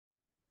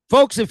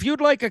Folks, if you'd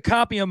like a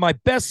copy of my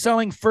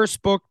best-selling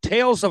first book,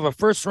 Tales of a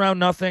First Round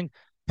Nothing,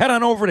 head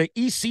on over to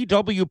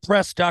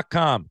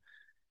ecwpress.com.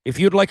 If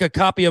you'd like a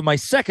copy of my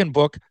second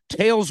book,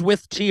 Tales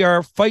with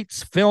TR,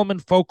 Fights, Film,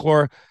 and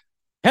Folklore,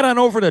 head on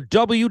over to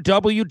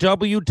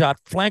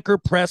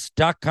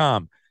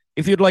www.flankerpress.com.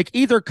 If you'd like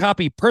either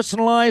copy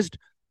personalized,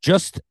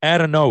 just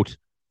add a note.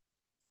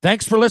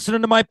 Thanks for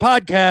listening to my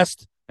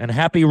podcast, and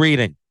happy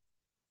reading.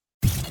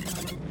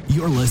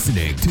 You're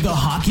listening to the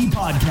Hockey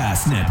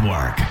Podcast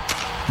Network.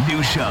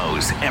 New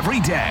shows every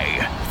day.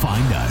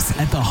 Find us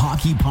at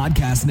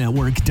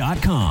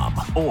thehockeypodcastnetwork.com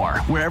or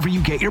wherever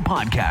you get your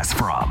podcasts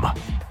from.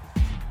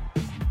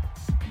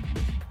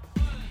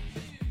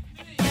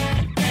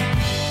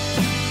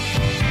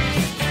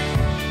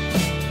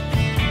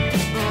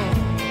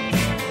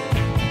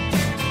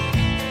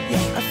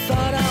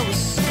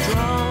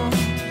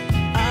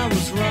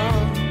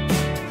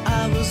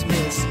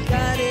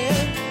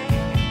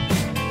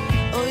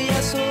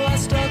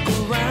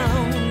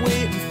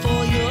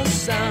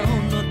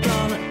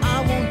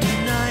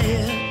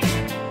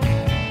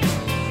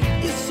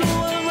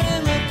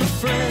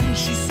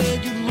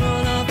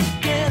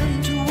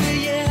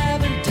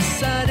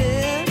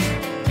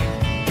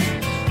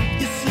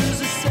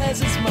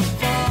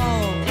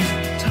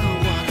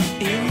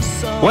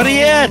 What are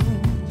you at?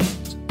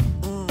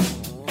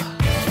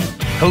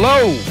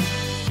 Hello.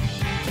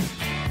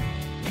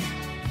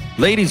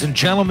 Ladies and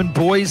gentlemen,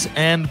 boys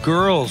and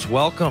girls,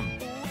 welcome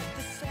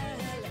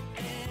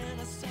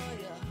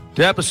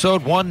to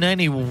episode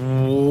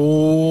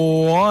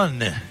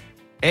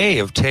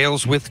 191A of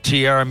Tales with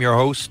TR. I'm your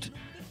host,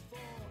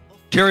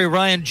 Terry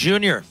Ryan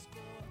Jr.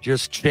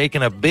 Just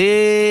taking a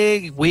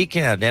big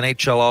weekend,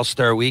 NHL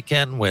All-Star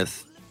Weekend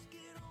with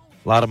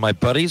a lot of my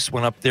buddies.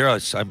 Went up there.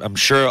 I'm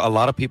sure a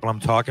lot of people I'm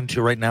talking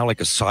to right now,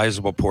 like a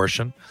sizable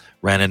portion,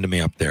 ran into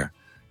me up there.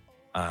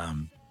 I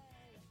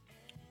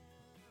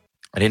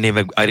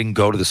didn't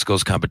go to the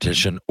skills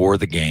competition or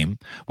the game.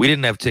 We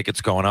didn't have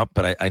tickets going up,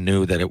 but I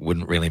knew that it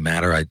wouldn't really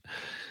matter.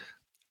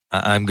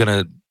 I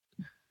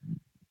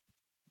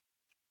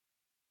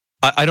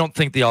don't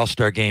think the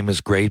All-Star game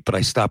is great, but I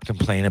stopped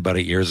complaining about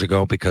it years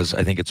ago because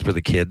I think it's for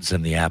the kids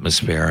and the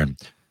atmosphere, and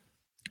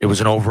it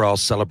was an overall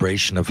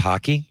celebration of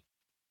hockey.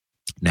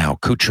 Now,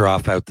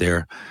 Kucherov out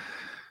there,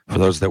 for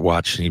those that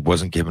watched, he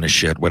wasn't giving a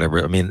shit,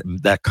 whatever. I mean,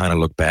 that kind of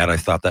looked bad. I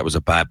thought that was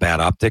a bad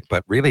optic,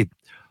 but really,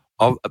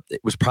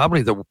 it was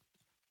probably the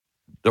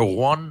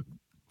one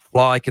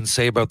flaw I can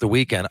say about the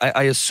weekend.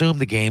 I assume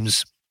the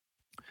game's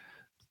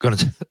going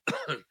to,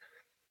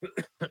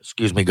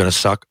 going to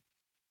suck.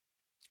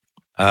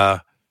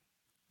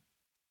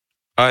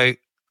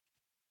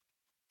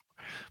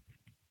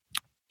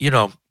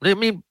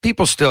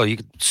 People still, you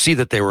could see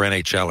that they were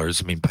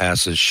NHLers. I mean,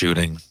 passes,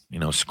 shooting,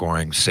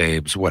 scoring,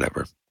 saves,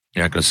 whatever.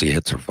 You're not going to see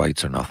hits or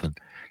fights or nothing.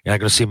 You're not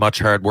going to see much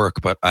hard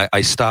work, but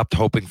I stopped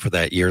hoping for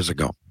that years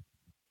ago.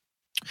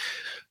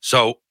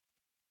 So,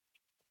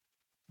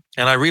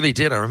 and I really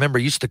did. I remember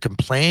I used to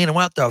complain,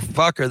 what the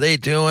fuck are they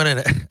doing?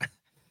 And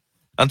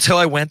until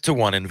I went to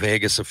one in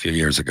Vegas a few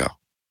years ago.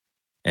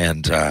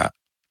 And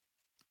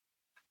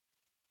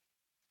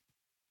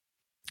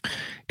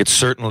it's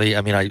certainly,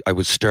 I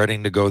was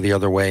starting to go the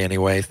other way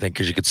anyway,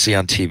 because you could see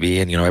on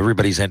TV and,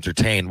 everybody's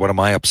entertained. What am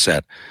I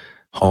upset?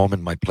 Home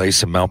in my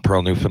place in Mount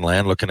Pearl,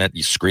 Newfoundland, looking at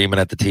you screaming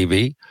at the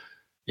TV.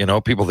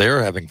 People there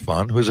are having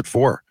fun. Who's it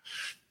for?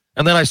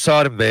 And then I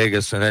saw it in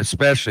Vegas, and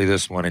especially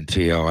this one in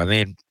TO.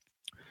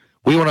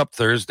 We went up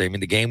Thursday.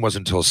 The game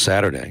wasn't until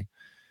Saturday.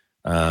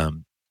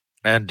 And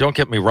don't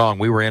get me wrong,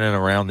 we were in and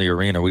around the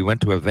arena. We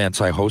went to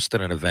events. I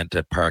hosted an event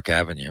at Park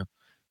Avenue. It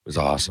was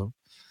awesome.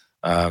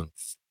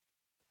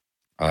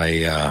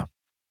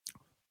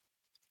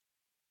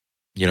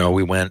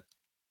 We went,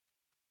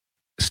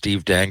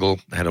 Steve Dangle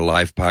had a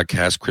live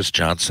podcast. Chris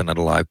Johnson had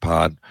a live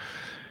pod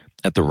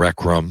at the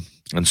Rec Room.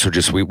 And so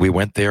we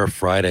went there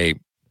Friday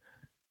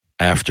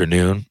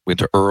afternoon. Went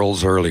to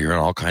Earl's earlier, and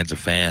all kinds of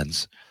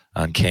fans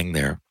on King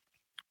there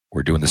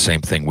were doing the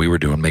same thing we were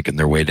doing, making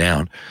their way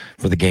down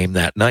for the game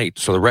that night.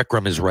 So the Rec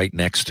Room is right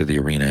next to the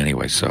arena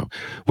anyway,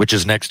 which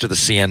is next to the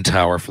CN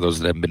Tower, for those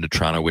that haven't been to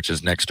Toronto, which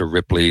is next to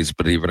Ripley's,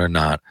 believe it or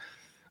not,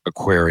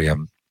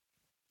 Aquarium.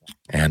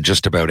 And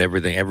just about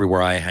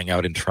everywhere I hang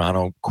out in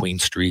Toronto, Queen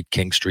Street,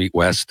 King Street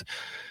West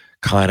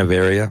kind of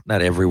area.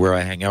 Not everywhere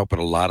I hang out, but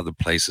a lot of the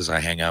places I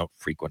hang out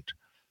frequent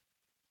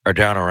are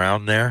down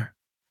around there.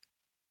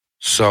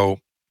 So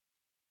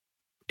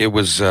it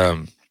was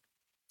a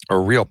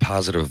real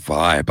positive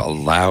vibe, a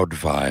loud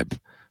vibe,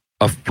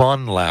 a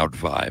fun, loud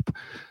vibe.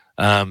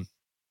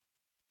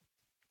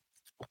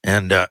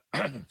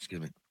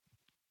 Excuse me.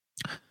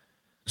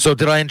 So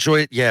did I enjoy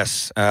it?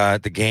 Yes.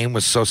 The game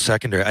was so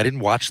secondary. I didn't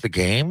watch the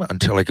game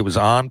until it was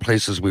on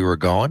places we were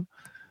going,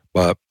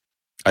 but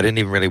I didn't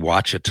even really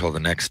watch it till the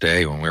next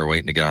day when we were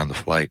waiting to get on the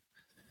flight.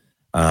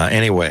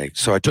 Anyway,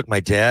 so I took my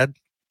dad,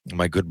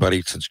 my good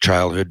buddy since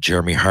childhood,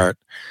 Jeremy Hart.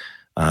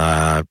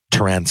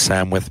 Taran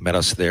Samwith met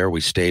us there.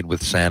 We stayed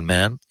with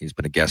Sandman. He's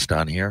been a guest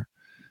on here.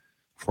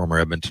 Former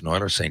Edmonton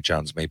Oilers, St.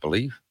 John's Maple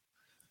Leaf.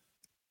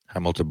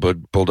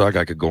 Hamilton Bulldog.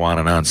 I could go on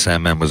and on.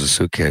 Sandman was a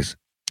suitcase.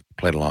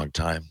 Played a long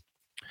time.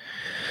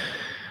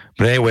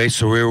 But anyway,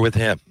 so we were with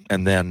him.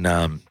 And then,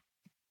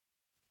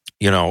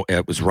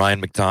 it was Ryan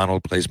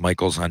McDonald, plays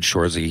Michaels on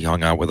Shoresy. He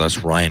hung out with us.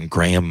 Ryan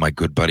Graham, my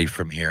good buddy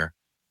from here.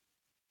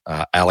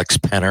 Alex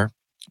Penner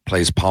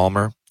plays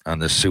Palmer on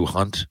the Sioux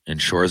Hunt in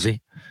Shoresy.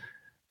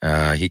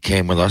 He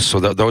came with us. So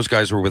those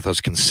guys were with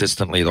us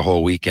consistently the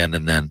whole weekend.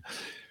 And then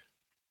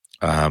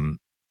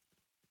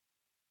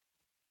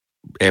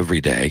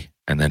every day.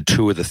 And then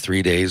 2 of the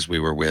 3 days we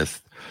were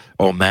with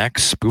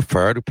Max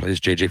Buffard, who plays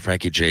JJ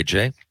Frankie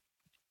JJ.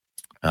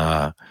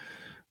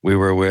 We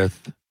were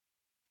with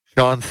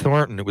Sean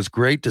Thornton. It was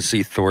great to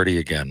see Thornty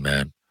again,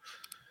 man.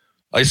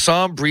 I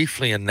saw him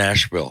briefly in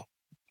Nashville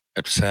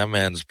at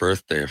Sandman's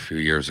birthday a few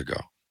years ago.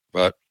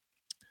 But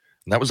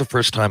that was the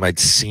first time I'd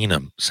seen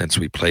him since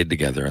we played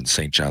together in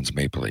St. John's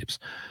Maple Leafs.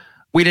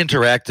 We'd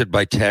interacted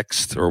by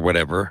text or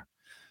whatever.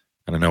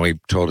 And I know he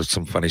told us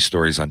some funny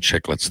stories on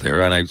Chicklets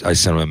there. And I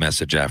sent him a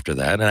message after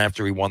that. And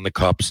after he won the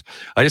Cups,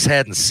 I just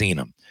hadn't seen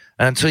him.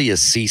 And until you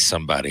see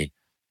somebody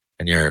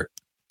and you're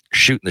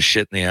shooting the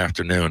shit in the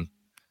afternoon,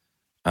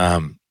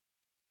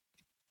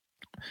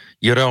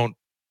 you don't,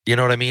 you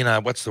know what I mean?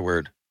 What's the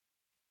word?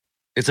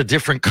 It's a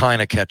different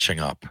kind of catching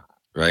up,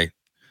 right?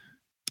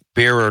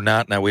 Beer or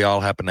not, now we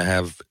all happen to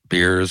have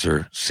beers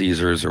or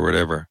Caesars or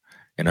whatever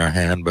in our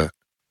hand, but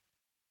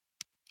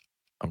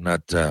I'm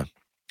not trying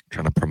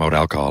to promote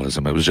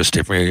alcoholism. It was just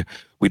different.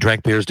 We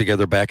drank beers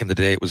together back in the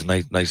day. It was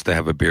nice to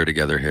have a beer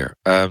together here.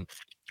 And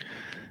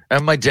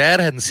my dad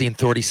hadn't seen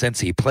Thornty since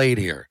he played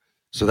here.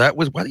 So that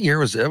was, what year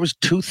was it? That was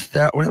 2000.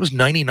 That was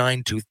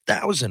 99,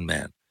 2000,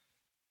 man.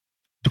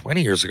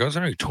 20 years ago. It was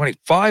only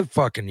 25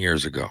 fucking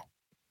years ago.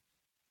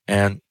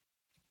 And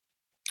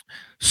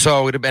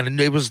so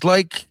it was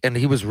like, and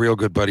he was real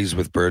good buddies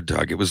with Bird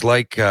Dog. It was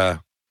like, it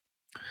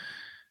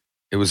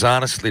was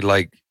honestly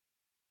like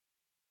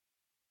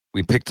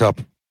we picked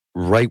up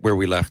right where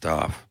we left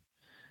off.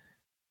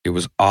 It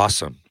was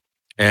awesome.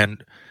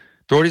 And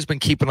Thornty's been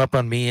keeping up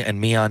on me and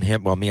me on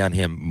him. Well, me on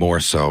him more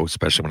so,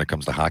 especially when it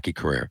comes to hockey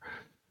career.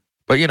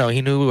 But,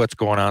 he knew what's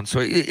going on. So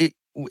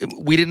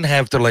we didn't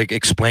have to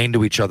explain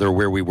to each other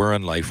where we were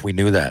in life. We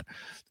knew that.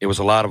 It was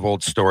a lot of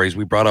old stories.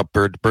 We brought up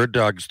Bird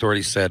Dog's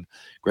story. Said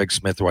Greg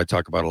Smith, who I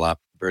talk about a lot.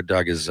 Bird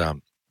Dog is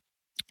the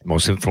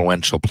most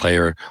influential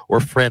player or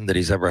friend that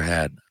he's ever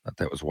had. I thought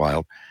that was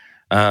wild.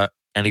 And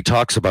he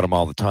talks about him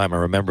all the time. I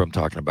remember him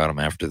talking about him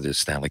after the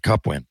Stanley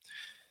Cup win.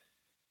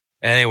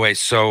 Anyway,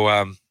 so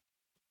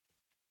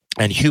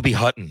and Hubie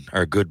Hutton,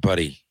 our good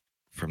buddy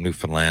from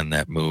Newfoundland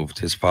that moved.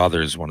 His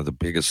father is one of the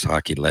biggest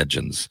hockey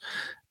legends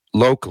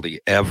locally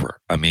ever.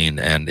 I mean,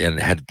 and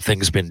had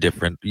things been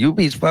different,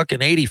 Hubie's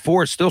fucking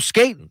 84, still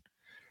skating.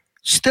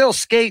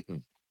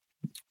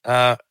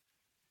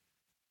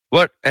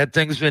 What had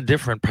things been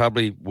different,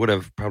 probably would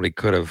have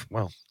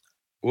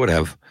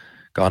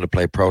gone to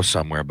play pro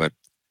somewhere. But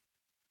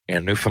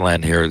in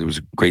Newfoundland here, there was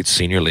a great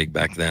senior league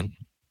back then.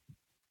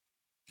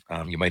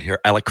 You might hear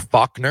Alec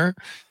Faulkner.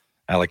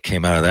 Alec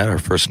came out of that. Our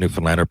first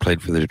Newfoundlander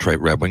played for the Detroit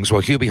Red Wings.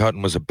 Well, Hubie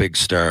Hutton was a big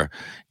star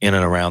in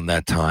and around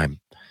that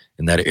time,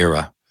 in that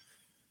era.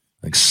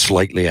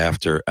 Slightly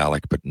after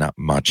Alec, but not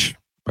much,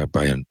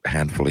 by a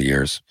handful of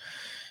years.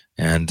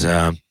 And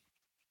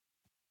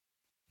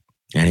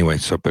anyway,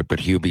 but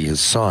Hubie, his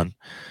son,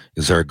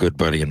 is our good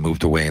buddy and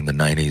moved away in the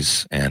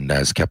 90s and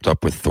has kept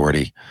up with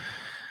Thornty.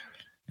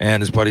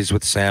 And his buddies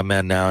with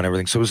Sandman now and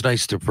everything. So it was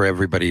nice for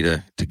everybody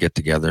to get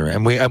together.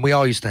 And we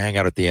all used to hang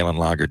out at the Ale and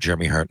Lager,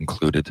 Jeremy Hart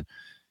included,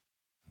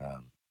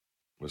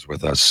 was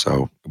with us.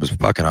 So it was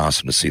fucking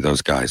awesome to see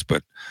those guys.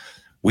 But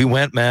we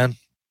went, man.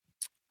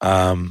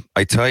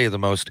 I tell you, the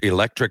most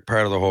electric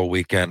part of the whole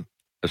weekend,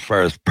 as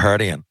far as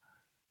partying,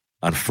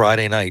 on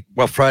Friday night,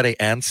 well, Friday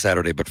and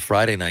Saturday, but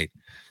Friday night,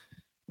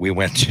 we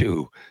went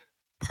to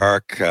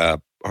what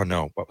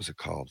was it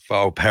called?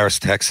 Paris,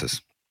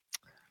 Texas.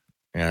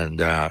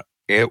 And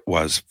it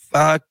was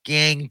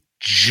fucking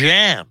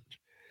jammed,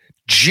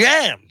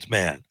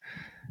 man.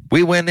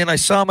 We went in, I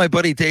saw my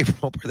buddy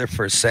Dave over there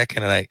for a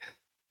second, and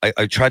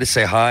I tried to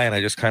say hi, and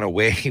I just kind of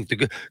waved.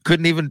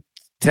 Couldn't even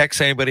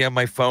text anybody on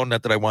my phone,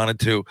 not that I wanted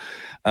to.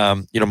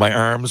 My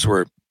arms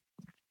were, it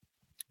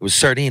was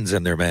sardines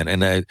in there, man.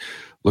 And I,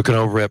 looking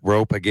over at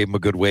Rope, I gave him a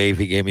good wave.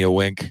 He gave me a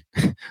wink.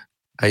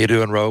 How you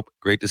doing, Rope?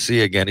 Great to see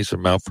you again. He's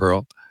from Mount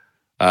Pearl.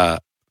 And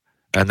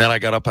then I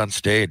got up on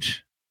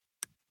stage.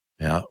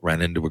 Yeah,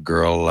 ran into a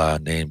girl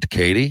named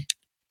Katie.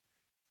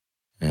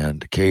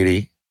 And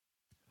Katie,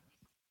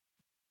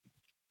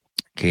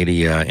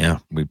 I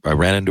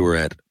ran into her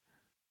at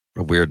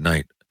a weird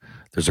night.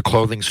 There's a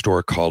clothing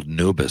store called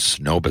Nubis,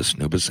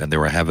 and they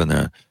were having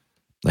a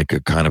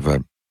kind of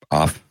a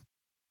off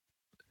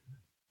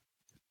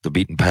the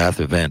beaten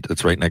path event.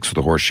 It's right next to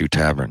the Horseshoe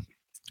Tavern,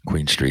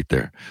 Queen Street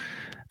there.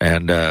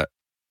 And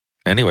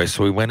anyway,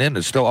 so we went in,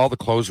 and still all the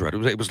clothes were out.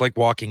 It was like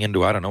walking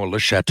into, I don't know, a Le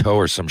Chateau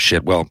or some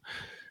shit. Well,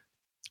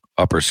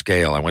 upper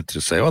scale. I went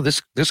to say, oh,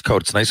 this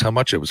coat's nice. How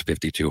much? It was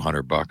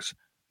 $5,200.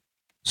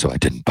 So I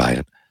didn't buy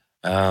it.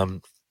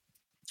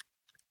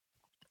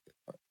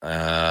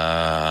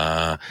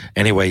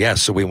 Anyway, yeah,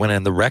 so we went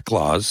in. The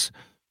Reclaws,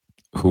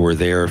 who were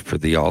there for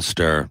the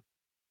All-Star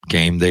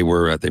game, they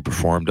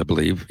performed, I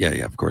believe. Yeah,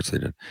 of course they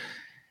did.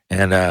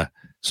 And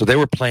so they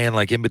were playing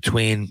like in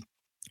between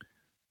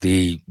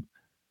the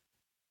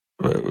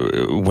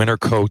winter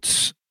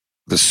coats,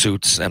 the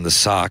suits, and the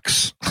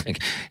socks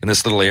in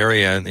this little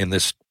area in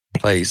this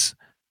place.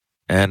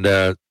 And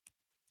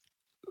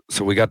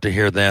so we got to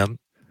hear them.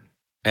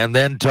 And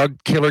then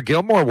Doug Killer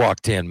Gilmore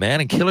walked in,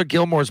 man. And Killer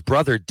Gilmore's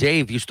brother,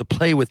 Dave, used to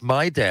play with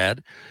my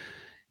dad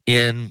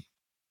in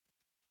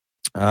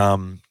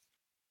Hamilton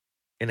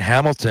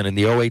in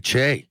the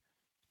OHA,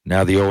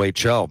 now the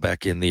OHL,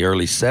 back in the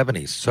early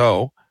 70s.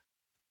 So,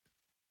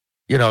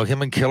 you know,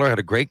 him and Killer had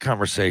a great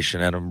conversation.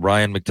 And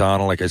Ryan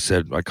McDonald, like I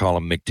said, I call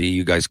him McD.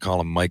 You guys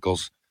call him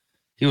Michaels.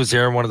 He was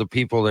there, and one of the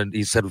people that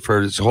he said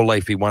for his whole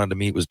life he wanted to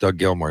meet was Doug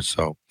Gilmore.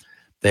 So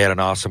they had an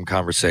awesome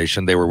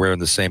conversation. They were wearing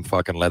the same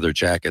fucking leather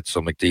jacket,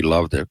 so McD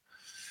loved it.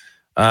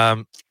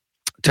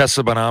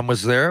 Tessa Bonham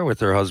was there with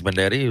her husband,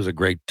 Eddie. He was a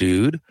great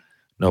dude.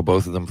 Know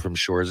both of them from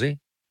Shoresy.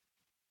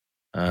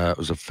 It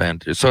was a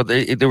fantastic. So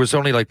there was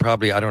only like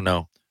probably, I don't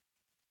know,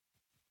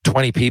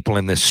 20 people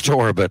in this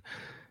store, but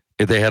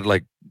they had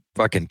like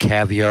fucking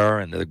caviar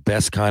and the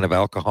best kind of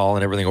alcohol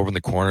and everything over in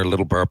the corner, a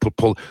little bar.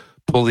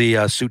 Pull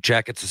the suit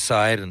jackets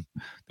aside, and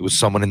there was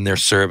someone in there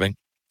serving.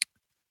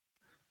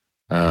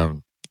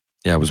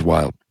 Yeah, it was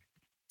wild.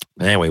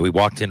 Anyway, we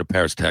walked into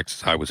Paris,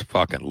 Texas. I was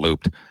fucking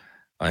looped.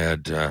 I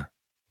had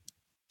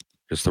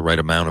just the right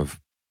amount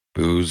of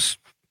booze,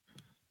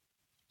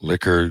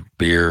 liquor,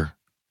 beer,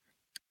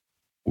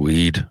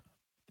 weed,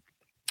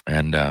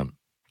 and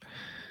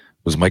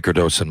was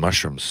microdosing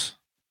mushrooms.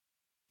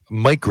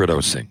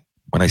 Microdosing.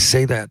 When I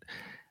say that,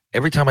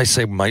 every time I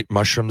say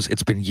mushrooms,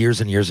 it's been years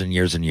and years and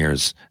years and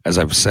years, as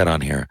I've said on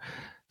here,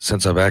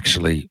 since I've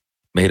actually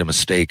made a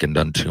mistake and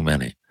done too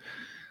many.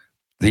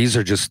 These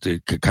are just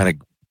kind of,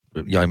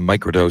 I'm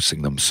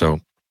microdosing them, so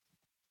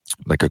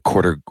like a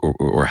quarter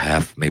or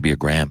half, maybe a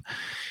gram,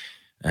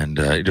 and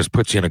it just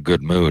puts you in a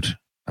good mood.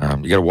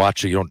 You got to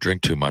watch it. You don't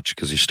drink too much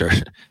because you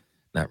start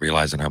not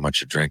realizing how much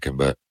you're drinking,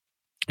 but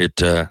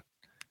it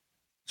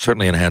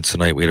certainly enhanced the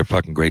night. We had a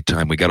fucking great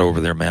time. We got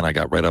over there, man. I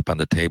got right up on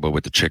the table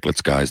with the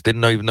Chiclets guys.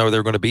 Didn't even know they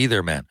were going to be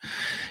there, man.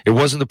 It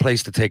wasn't the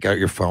place to take out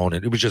your phone.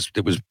 It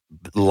was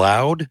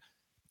loud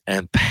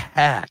and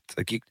packed.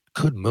 Like you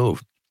couldn't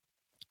move.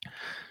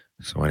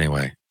 So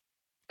anyway,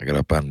 I got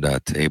up on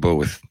the table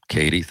with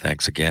Katie.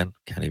 Thanks again.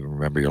 Can't even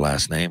remember your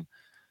last name.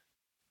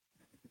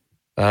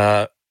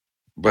 And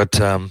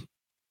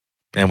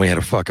we had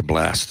a fucking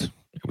blast.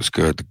 It was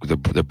good.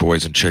 The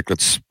boys and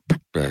Chiclets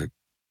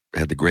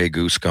had the Grey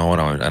Goose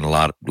going on and a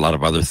lot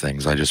of other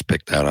things. I just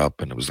picked that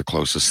up, and it was the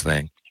closest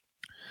thing.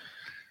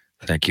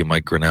 Thank you,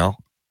 Mike Grinnell.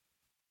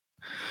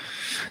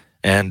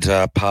 And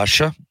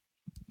Pasha.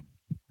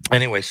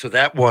 Anyway, so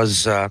that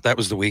was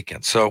the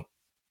weekend. So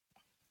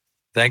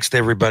thanks to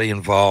everybody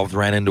involved.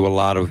 Ran into a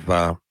lot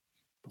of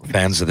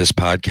fans of this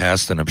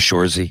podcast and of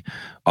Shoresy.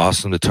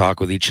 Awesome to talk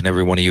with each and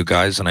every one of you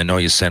guys. And I know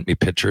you sent me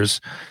pictures,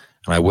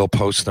 and I will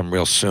post them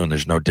real soon.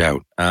 There's no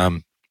doubt.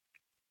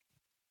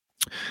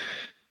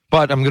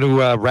 But I'm going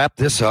to wrap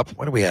this up.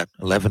 What are we at?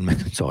 11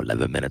 minutes.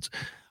 11 minutes.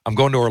 I'm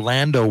going to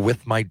Orlando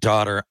with my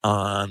daughter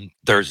on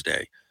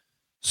Thursday.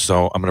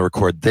 So I'm going to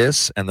record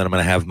this, and then I'm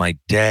going to have my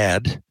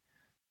dad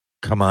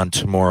come on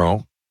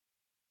tomorrow.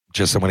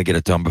 I'm going to get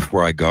it done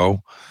before I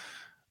go.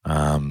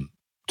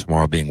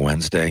 Tomorrow being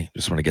Wednesday.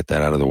 Just want to get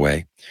that out of the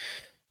way.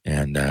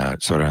 And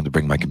so I don't have to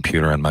bring my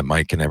computer and my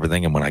mic and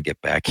everything. And when I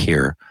get back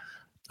here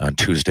on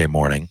Tuesday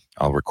morning,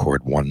 I'll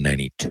record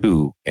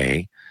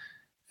 192A.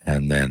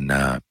 And then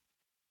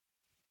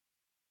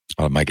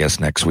my guess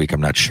next week,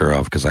 I'm not sure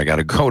of, because I got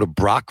to go to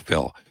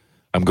Brockville.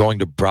 I'm going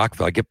to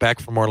Brockville. I get back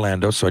from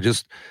Orlando. So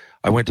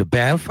I went to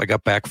Banff. I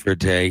got back for a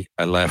day.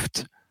 I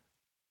left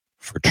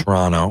for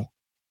Toronto.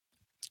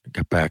 I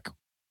got back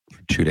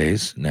for 2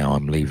 days. Now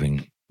I'm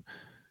leaving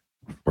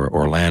for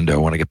Orlando.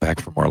 When I get back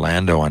from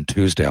Orlando on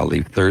Tuesday, I'll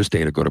leave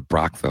Thursday to go to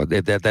Brockville.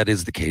 That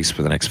is the case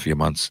for the next few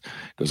months.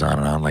 It goes on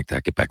and on like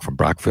that. Get back from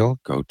Brockville,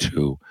 go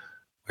to,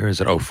 where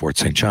is it? Oh, Fort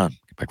St. John.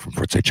 Get back from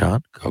Fort St.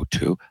 John, go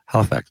to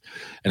Halifax.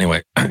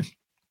 Anyway,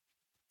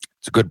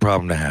 it's a good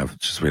problem to have.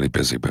 It's just really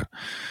busy, but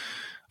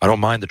I don't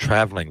mind the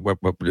traveling. What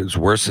is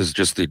worse is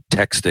just the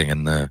texting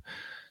and the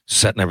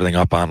setting everything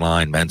up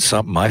online, man.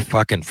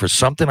 For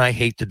something I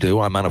hate to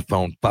do, I'm on a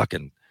phone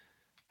fucking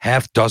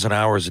half dozen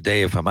hours a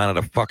day if I'm on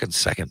it a fucking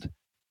second.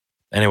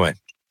 Anyway,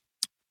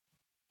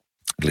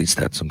 at least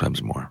that,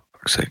 sometimes more.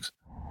 For sakes.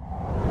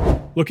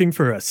 Looking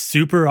for a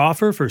super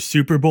offer for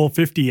Super Bowl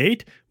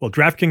 58? Well,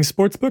 DraftKings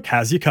Sportsbook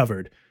has you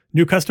covered.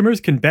 New customers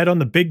can bet on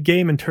the big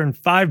game and turn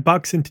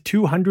 $5 into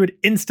 $200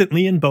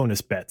 instantly in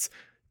bonus bets.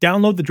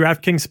 Download the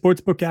DraftKings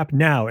Sportsbook app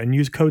now and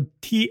use code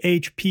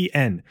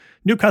THPN.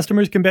 New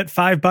customers can bet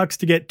 $5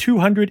 to get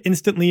 $200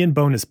 instantly in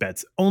bonus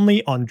bets,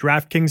 only on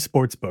DraftKings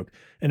Sportsbook,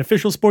 an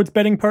official sports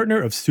betting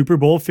partner of Super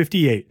Bowl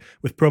 58,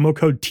 with promo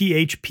code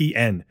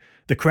THPN.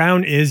 The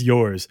crown is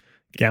yours.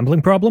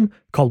 Gambling problem?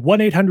 Call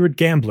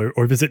 1-800-GAMBLER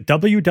or visit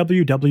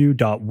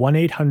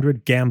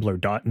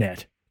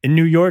www.1800gambler.net. In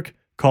New York,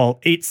 call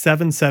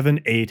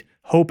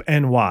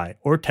 877-8-HOPE-NY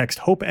or text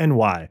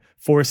HOPE-NY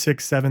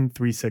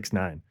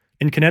 467-369.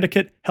 In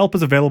Connecticut, help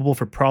is available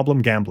for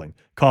problem gambling.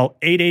 Call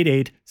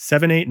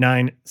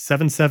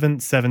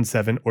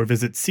 888-789-7777 or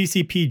visit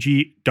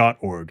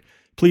ccpg.org.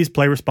 Please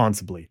play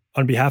responsibly.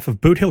 On behalf of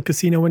Boot Hill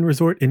Casino and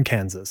Resort in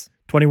Kansas.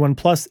 21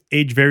 plus,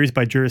 age varies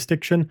by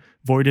jurisdiction,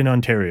 void in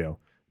Ontario.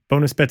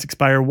 Bonus bets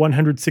expire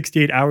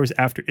 168 hours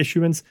after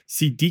issuance.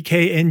 See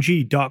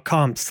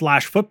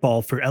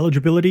dkng.com/football for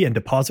eligibility and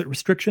deposit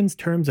restrictions,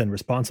 terms, and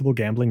responsible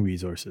gambling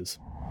resources.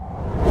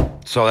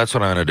 So that's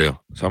what I'm going to do.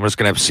 So I'm just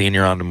going to have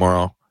Senior on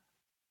tomorrow.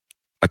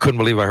 I couldn't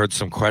believe I heard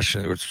some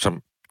questions. There were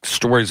some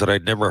stories that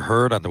I'd never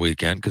heard on the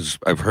weekend because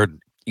I've heard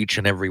each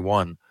and every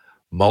one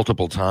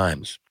multiple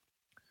times.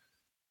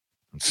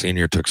 And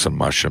Senior took some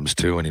mushrooms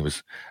too,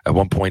 and at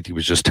one point he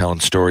was just telling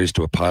stories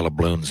to a pile of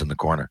balloons in the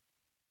corner.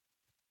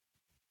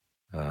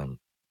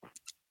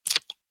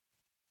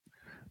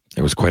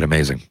 It was quite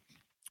amazing.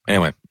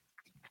 Anyway,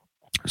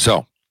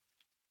 so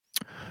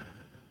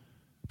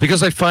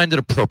because I find it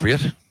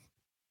appropriate,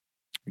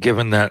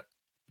 given that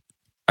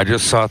I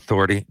just saw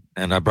Thordy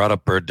and I brought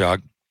up Bird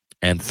Dog,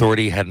 and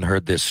Thordy hadn't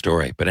heard this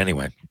story. But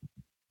anyway,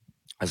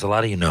 as a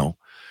lot of you know,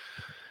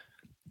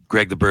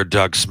 Greg the Bird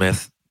Dog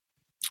Smith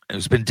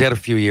has been dead a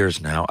few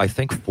years now. I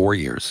think 4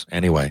 years.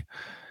 Anyway,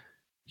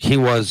 he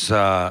was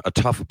a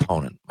tough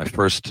opponent. My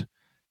first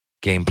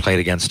game played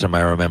against him,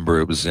 I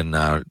remember it was in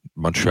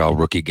Montreal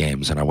rookie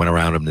games, and I went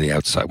around him to the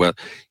outside. Well,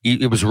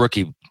 it was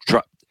rookie.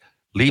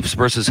 Leafs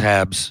versus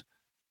Habs,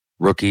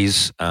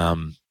 rookies.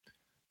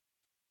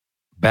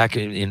 Back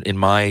in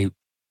my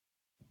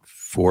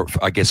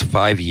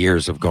 5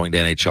 years of going to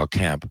NHL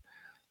camp,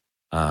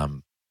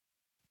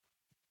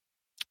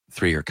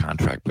 3-year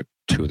contract, but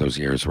 2 of those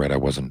years, right, I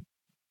wasn't,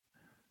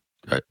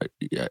 I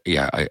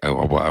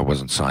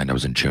wasn't signed. I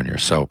was in junior.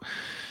 So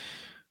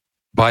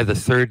by the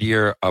 3rd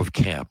year of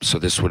camp, so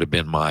this would have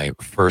been my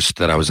first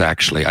that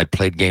I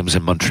played games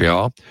in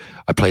Montreal.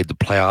 I played the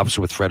playoffs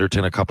with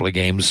Fredericton a couple of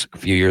games a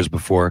few years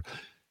before,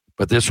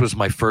 but this was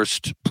my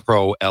first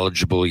pro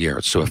eligible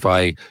year. So if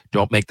I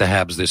don't make the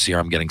Habs this year,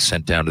 I'm getting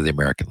sent down to the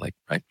American League,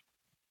 right?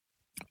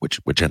 Which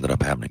ended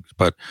up happening.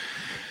 But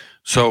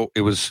so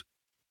it was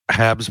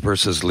Habs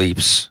versus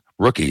Leafs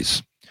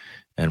rookies,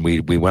 and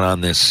we went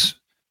on this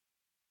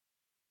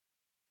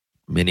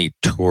mini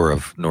tour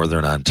of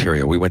Northern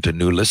Ontario. We went to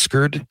New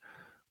Liskeard.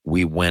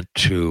 We went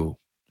to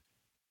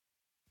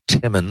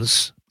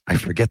Timmins. I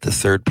forget the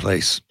third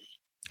place.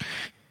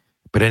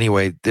 But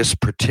anyway, this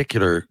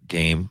particular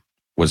game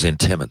was in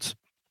Timmins.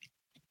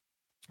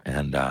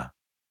 And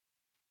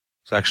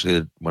it's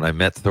actually when I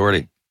met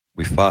Thordy,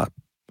 we fought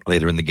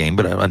later in the game,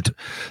 but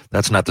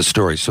that's not the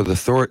story. So the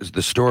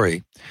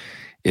story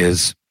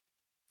is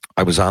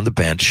I was on the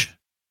bench.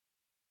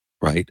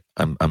 Right,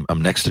 I'm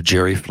next to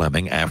Jerry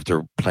Fleming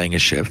after playing a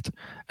shift,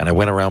 and I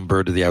went around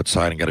Bird to the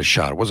outside and got a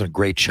shot. It wasn't a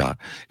great shot.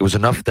 It was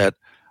enough that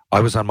I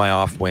was on my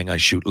off wing. I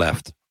shoot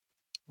left.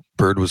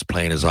 Bird was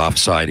playing his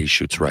offside. He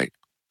shoots right.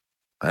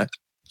 Right?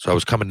 So I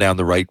was coming down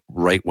the right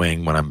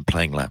wing when I'm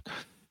playing left,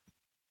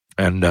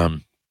 and I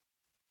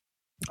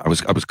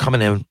was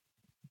coming in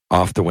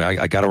off the wing.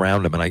 I got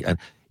around him, and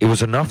it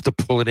was enough to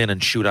pull it in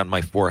and shoot on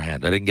my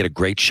forehand. I didn't get a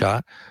great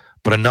shot,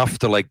 but enough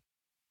to like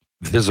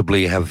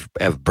visibly have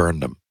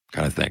burned him.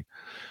 Kind of thing.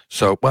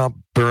 So, well,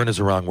 burn is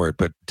the wrong word,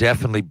 but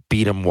definitely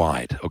beat him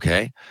wide,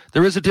 okay?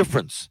 There is a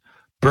difference.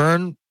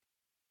 Burn,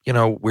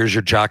 where's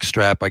your jock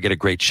strap? I get a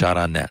great shot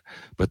on net.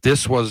 But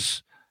this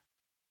was,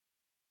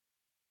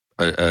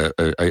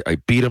 I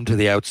beat him to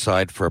the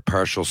outside for a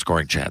partial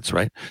scoring chance,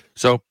 right?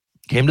 So,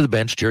 came to the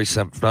bench. Jerry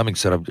Fleming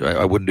said,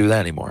 I wouldn't do that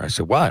anymore. I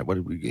said, why? What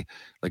did we,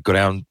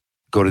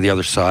 go to the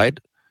other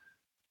side?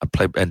 I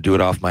play and do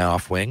it off my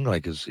off wing,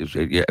 like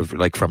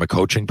from a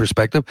coaching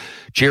perspective.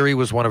 Jerry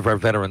was one of our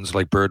veterans,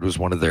 like Bird was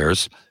one of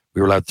theirs.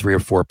 We were allowed 3 or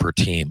 4 per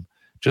team,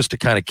 just to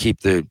kind of keep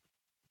to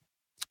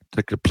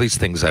police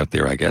things out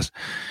there, I guess.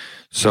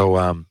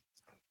 So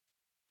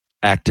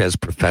act as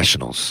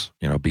professionals,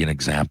 be an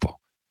example.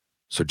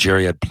 So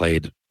Jerry had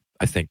played,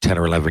 I think, 10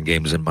 or 11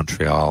 games in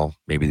Montreal,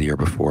 maybe the year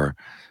before,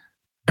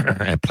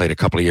 and played a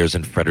couple of years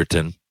in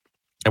Fredericton,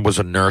 and was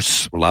a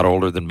nurse, a lot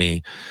older than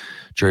me.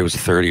 Jerry was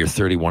 30 or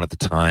 31 at the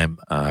time,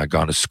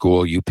 gone to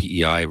school,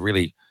 UPEI,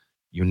 really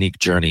unique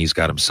journey he's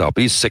got himself.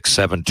 He's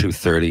 6'7",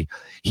 230.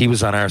 He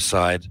was on our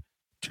side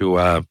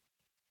to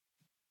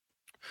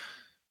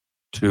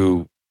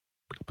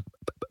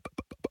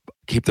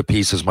keep the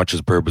peace as much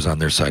as Bird was on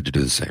their side to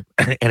do the same.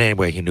 And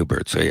anyway, he knew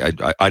Bird. So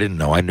I didn't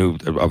know. I knew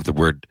of the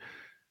word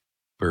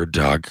Bird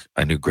Dog.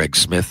 I knew Greg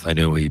Smith. I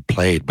knew he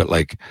played. But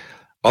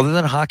other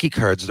than hockey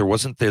cards, there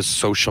wasn't this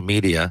social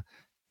media.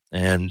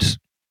 And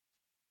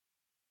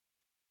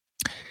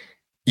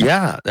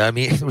yeah, I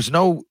mean, there was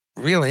no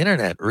real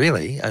internet,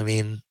 really. I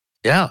mean,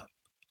 yeah,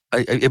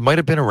 it might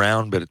have been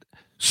around, but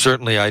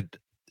certainly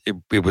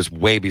it was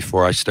way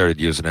before I started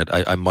using it.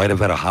 I might have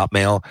had a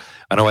Hotmail.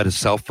 I know I had a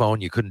cell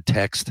phone. You couldn't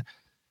text.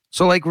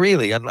 So, like,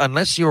 really,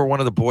 unless you were one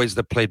of the boys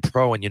that played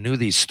pro and you knew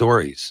these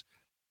stories,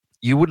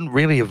 you wouldn't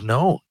really have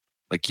known.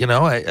 Like,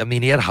 I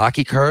mean, he had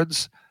hockey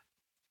cards.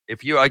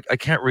 I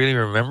can't really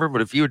remember,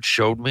 but if you had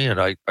showed me, and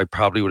I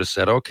probably would have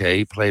said, okay,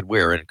 he played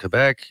where? In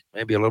Quebec,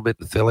 maybe a little bit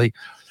in Philly,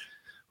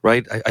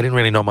 right? I didn't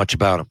really know much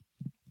about him.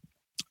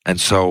 And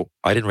so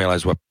I didn't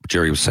realize what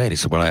Jerry was saying. He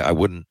said, well, I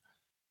wouldn't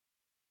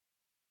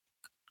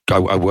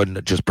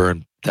just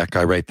burn that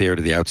guy right there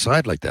to the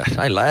outside like that.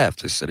 I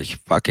laughed. I said, are you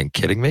fucking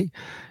kidding me?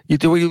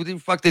 You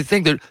fuck they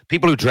think that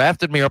people who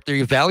drafted me are up there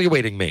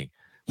evaluating me,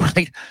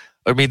 right?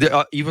 I mean,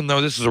 even though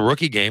this is a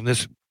rookie game,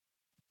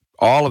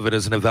 all of it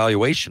is an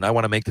evaluation. I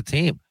want to make the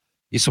team.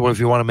 He said, well, if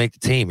you want to make the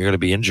team, you're going to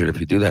be injured if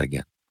you do that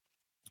again.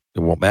 It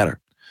won't matter.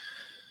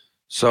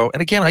 So,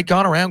 and again, I'd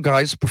gone around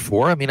guys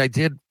before. I mean, I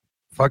did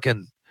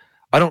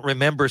I don't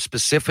remember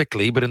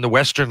specifically, but in the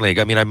Western League,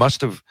 I mean, I must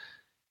have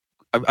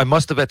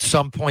at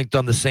some point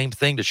done the same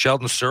thing to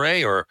Sheldon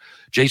Surrey or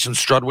Jason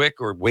Strudwick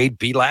or Wade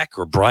Belak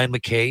or Brian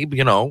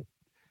McCabe.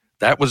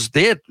 That was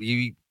it.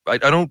 I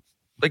don't,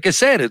 like I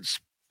said,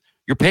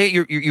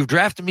 you've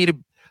drafted me to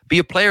be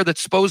a player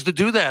that's supposed to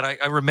do that.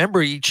 I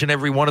remember each and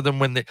every one of them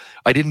when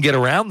I didn't get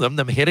around them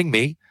hitting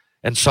me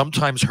and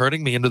sometimes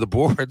hurting me into the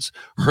boards,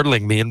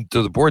 hurtling me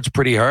into the boards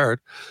pretty hard.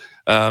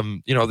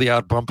 The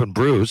odd bump and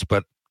bruise,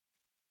 but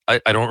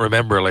I don't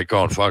remember like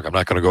going, fuck, I'm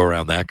not going to go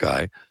around that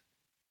guy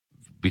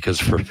because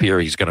for fear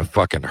he's going to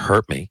fucking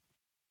hurt me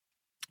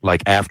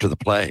like after the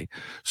play.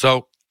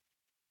 So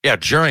yeah,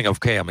 during,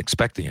 okay, I'm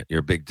expecting it. You're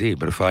a big D,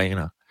 but if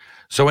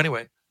so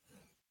anyway,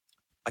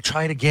 I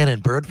try it again,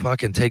 and Bird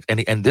fucking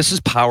and this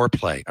is power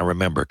play. I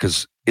remember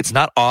because it's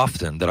not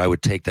often that I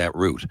would take that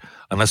route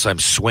unless I'm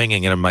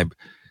swinging and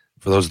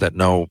for those that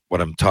know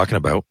what I'm talking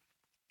about.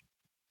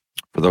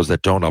 For those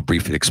that don't, I'll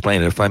briefly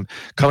explain it. If I'm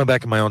coming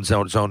back in my own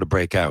zone to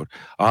break out,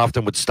 I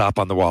often would stop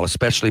on the wall,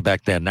 especially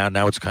back then.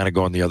 Now it's kind of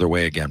going the other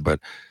way again, but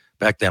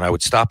back then I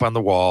would stop on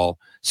the wall,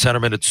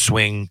 centerman would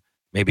swing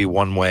maybe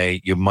one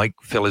way. You might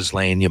fill his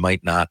lane, you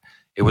might not.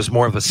 It was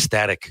more of a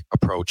static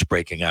approach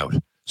breaking out.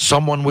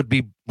 Someone would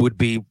be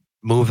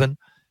moving.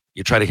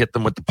 You try to hit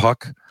them with the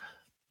puck,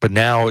 but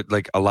now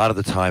like a lot of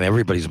the time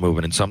everybody's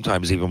moving, and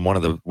sometimes even one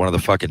of the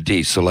fucking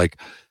D's. So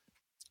like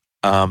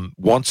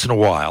once in a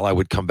while I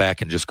would come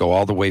back and just go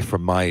all the way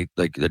from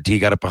the D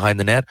got it behind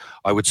the net.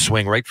 I would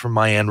swing right from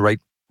my end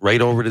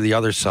right over to the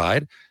other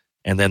side,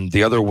 and then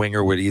the other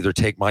winger would either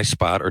take my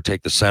spot or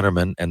take the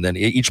centerman, and then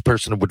each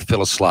person would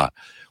fill a slot.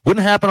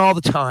 Wouldn't happen all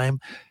the time,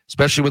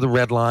 especially with a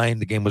red line.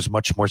 The game was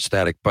much more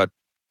static, but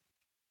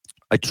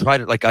I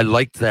tried it. I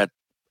liked that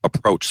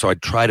approach, so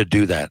I'd try to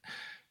do that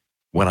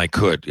when I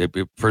could. It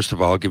first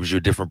of all, it gives you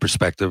a different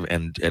perspective,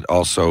 and it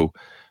also,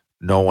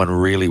 no one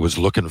really was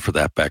looking for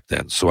that back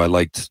then. So I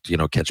liked,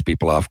 catch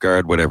people off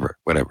guard, whatever,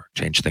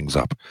 change things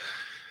up.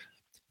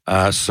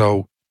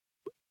 So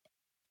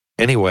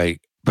anyway,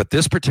 but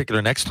this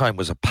particular next time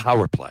was a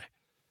power play.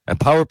 And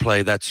power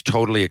play, that's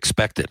totally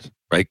expected,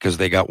 right? Because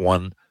they got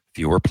one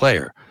fewer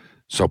player.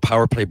 So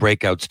power play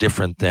breakout's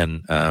different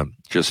than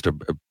just a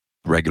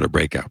regular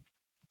breakout.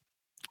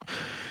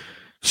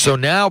 So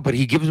now, but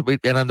he gives,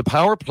 and on the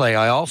power play,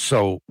 I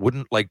also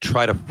wouldn't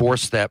try to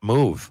force that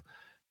move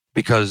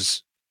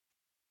because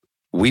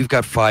we've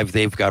got 5,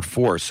 they've got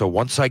 4. So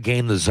once I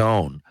gain the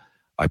zone,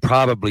 I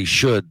probably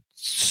should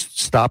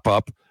stop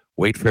up,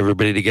 wait for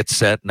everybody to get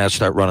set, and now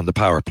start running the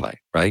power play,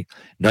 right?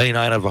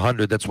 99 out of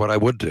 100, that's what I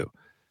would do.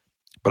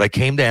 But I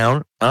came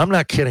down, I'm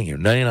not kidding you,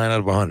 99 out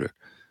of 100.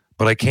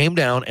 But I came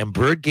down, and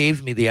Bird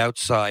gave me the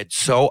outside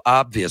so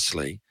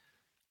obviously,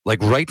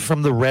 right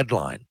from the red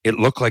line. It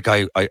looked like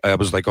I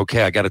was like,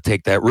 okay, I got to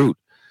take that route,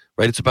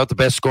 right? It's about the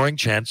best scoring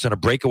chance, and a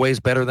breakaway is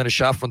better than a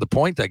shot from the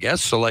point, I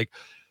guess. So,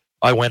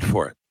 I went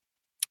for it.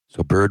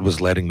 So Bird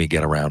was letting me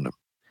get around him,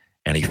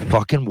 and he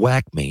fucking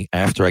whacked me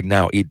after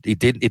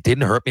it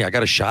didn't hurt me. I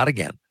got a shot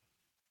again,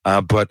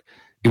 but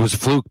it was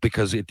fluke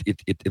because it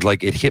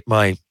hit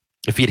my.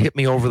 If he'd hit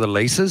me over the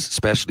laces,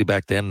 especially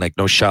back then,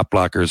 no shot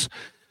blockers,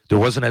 there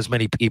wasn't as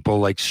many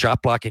people.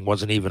 Shot blocking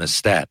wasn't even a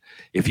stat.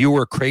 If you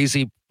were a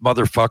crazy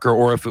motherfucker,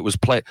 or if it was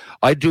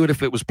I'd do it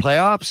if it was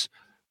playoffs,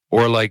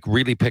 or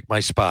really pick my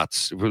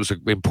spots. If it was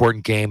an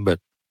important game, but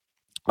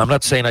I'm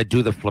not saying I'd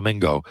do the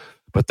flamingo,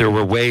 but there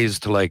were ways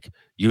to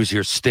use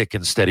your stick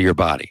instead of your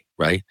body,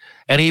 right?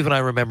 And even I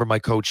remember my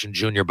coach in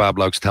junior, Bob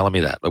Laux, telling me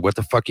that. What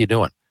the fuck are you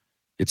doing?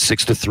 It's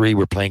 6-3.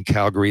 We're playing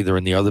Calgary. They're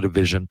in the other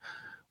division.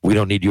 We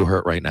don't need you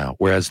hurt right now.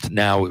 Whereas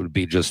now it would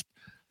be just,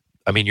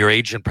 your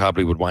agent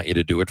probably would want you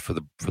to do it for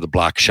the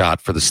block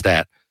shot, for the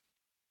stat.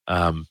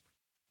 And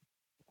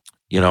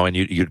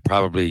you'd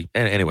probably,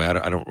 anyway,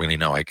 I don't really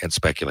know. I can't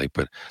speculate,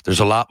 but there's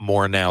a lot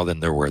more now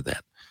than there were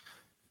then.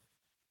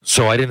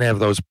 So I didn't have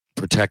those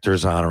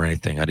protectors on or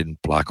anything. I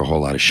didn't block a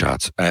whole lot of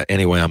shots.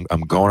 Anyway,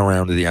 I'm going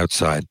around to the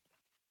outside,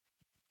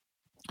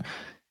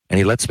 and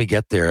he lets me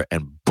get there,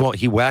 and boom,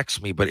 he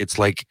whacks me, but it's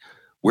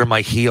where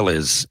my heel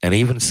is, and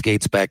even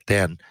skates back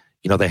then,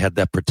 they had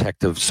that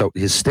protective, so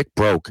his stick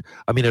broke.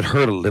 It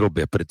hurt a little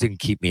bit, but it didn't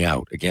keep me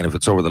out. Again, if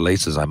it's over the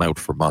laces, I'm out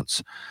for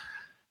months.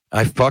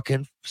 I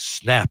fucking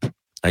snap.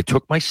 I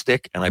took my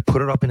stick and I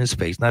put it up in his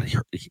face, not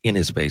in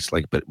his face,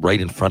 like, but right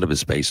in front of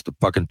his face, the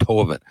fucking toe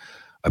of it.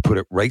 I put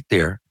it right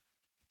there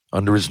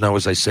under his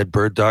nose. I said,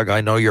 Bird Dog, I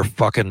know you're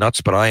fucking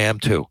nuts, but I am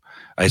too.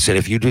 I said,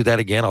 if you do that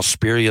again, I'll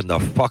spear you in the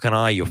fucking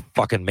eye, you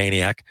fucking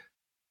maniac.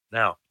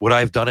 Now, would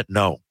I have done it?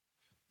 No,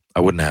 I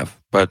wouldn't have.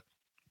 But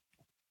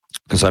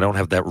because I don't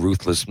have that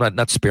ruthless,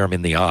 not spear him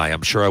in the eye.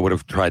 I'm sure I would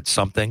have tried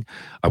something.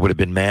 I would have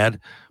been mad,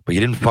 but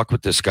you didn't fuck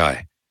with this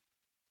guy.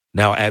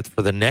 Now,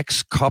 for the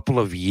next couple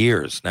of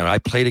years, now I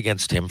played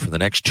against him for the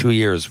next 2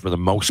 years. For the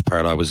most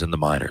part, I was in the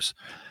minors,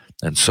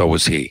 and so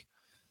was he.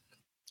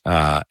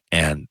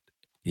 And,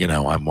 you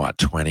know, I'm what,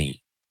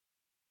 20,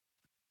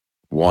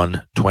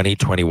 turning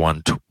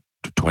 21,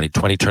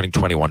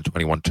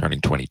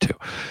 turning 22.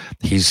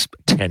 He's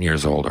 10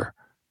 years older.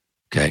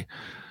 Okay.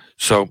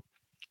 So,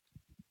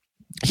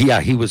 he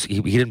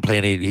didn't play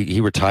any, he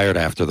retired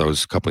after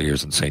those couple of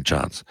years in St.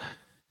 John's.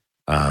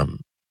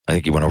 I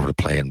think he went over to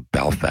play in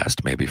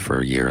Belfast maybe for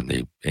a year in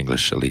the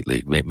English Elite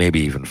League, maybe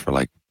even for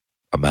like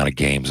amount of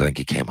games. I think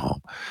he came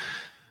home.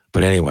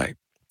 But anyway,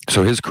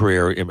 so his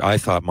career, I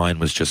thought mine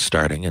was just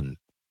starting, and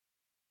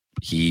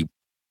he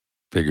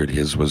figured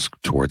his was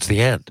towards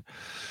the end.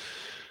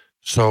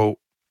 So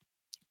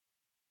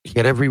he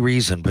had every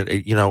reason,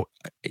 but, you know,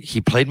 he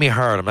played me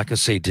hard. I'm not going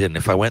to say he didn't.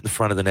 If I went in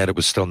front of the net, it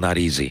was still not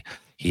easy.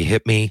 He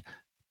hit me.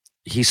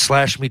 He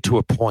slashed me to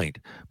a point,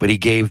 but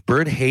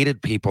Bird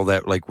hated people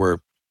that like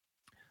were,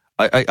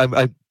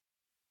 I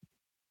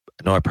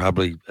know I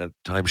probably at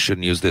times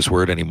shouldn't use this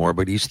word anymore,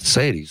 but he used to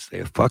say it.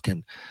 I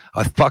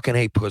fucking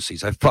hate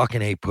pussies. I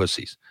fucking hate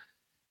pussies.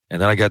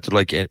 And then I got to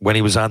like, when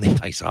he was on the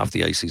ice, off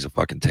the ice, he's a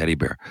fucking teddy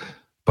bear.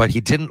 But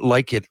he didn't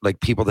like it, like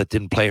people that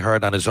didn't play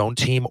hard on his own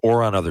team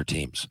or on other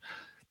teams.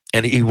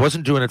 And he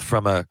wasn't doing it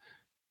from a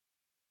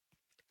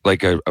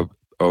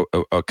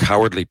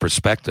cowardly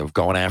perspective,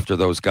 going after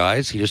those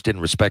guys. He just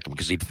didn't respect them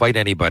because he'd fight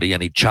anybody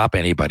and he'd chop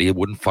anybody. It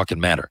wouldn't fucking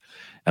matter.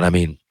 And I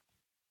mean,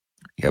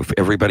 you have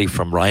everybody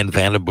from Ryan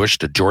Vandenbush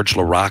to George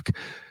Laraque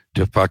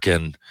to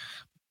fucking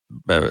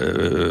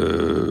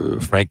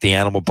Frank the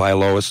Animal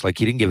Bialowas. Like,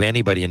 he didn't give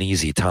anybody an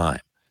easy time.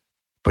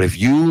 But if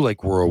you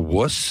like were a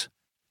wuss,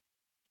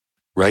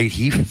 right?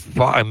 He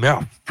fought,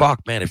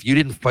 man. If you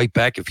didn't fight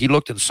back, if he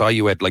looked and saw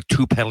you had like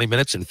 2 penalty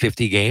minutes in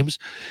 50 games,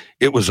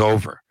 it was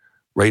over,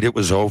 right? It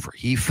was over.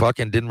 He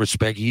fucking didn't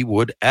respect. He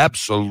would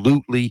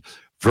absolutely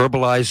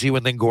verbalize you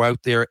and then go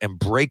out there and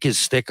break his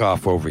stick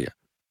off over you.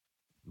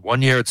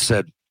 One year it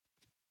said,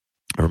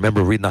 I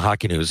remember reading the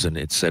Hockey News, and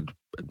it said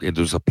there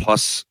was a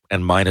plus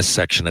and minus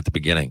section at the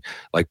beginning.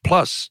 Like,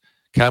 plus,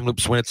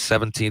 Kamloops wins its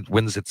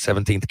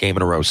 17th game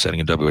in a row, setting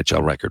a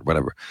WHL record,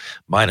 whatever.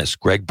 Minus,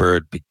 Greg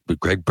Bird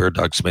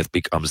Dog Smith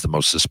becomes the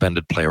most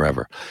suspended player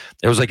ever.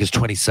 It was like his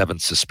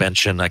 27th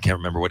suspension. I can't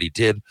remember what he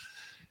did.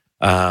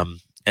 And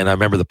I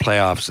remember the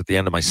playoffs at the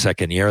end of my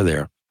second year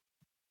there.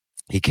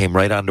 He came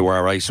right onto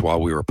our ice while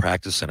we were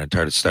practicing and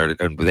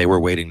and they were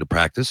waiting to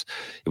practice.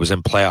 It was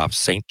in playoffs.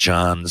 St.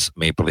 John's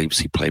Maple Leafs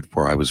he played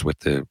for. I was with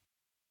the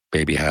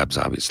Baby Habs,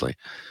 obviously.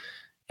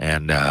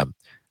 And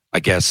I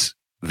guess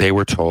they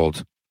were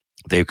told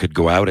they could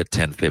go out at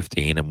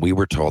 10:15, and we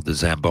were told the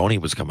Zamboni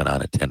was coming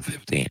on at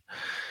 10:15.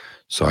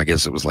 So I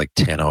guess it was like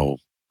 10:00.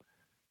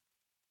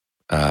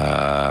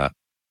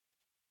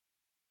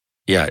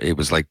 It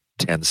was like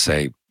 10,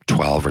 say,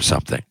 12 or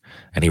something.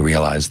 And he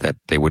realized that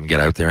they wouldn't get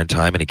out there in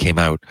time, and he came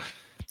out.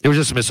 It was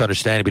just a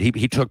misunderstanding, but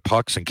he took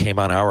pucks and came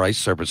on our ice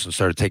surface and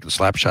started taking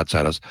slap shots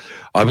at us.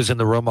 I was in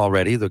the room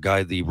already.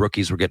 The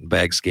rookies were getting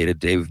bag skated.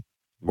 Dave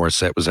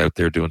Morissette was out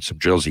there doing some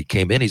drills. He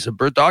came in. He said,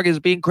 Bird Dog is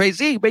being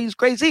crazy. He's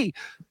crazy.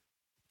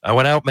 I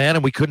went out, man,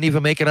 and we couldn't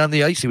even make it on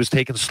the ice. He was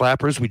taking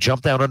slappers. We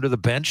jumped out under the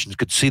bench and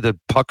could see the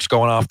pucks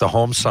going off the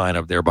home sign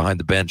up there behind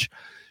the bench.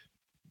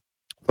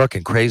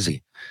 Fucking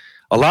crazy.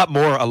 A lot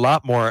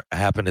more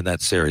happened in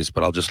that series,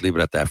 but I'll just leave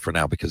it at that for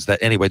now because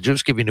anyway,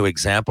 just give you a new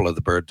example of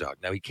the Bird Dog.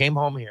 Now, he came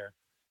home here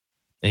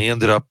and he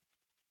ended up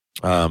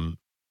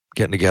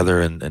getting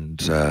together and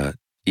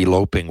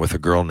eloping with a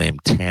girl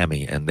named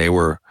Tammy, and they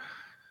were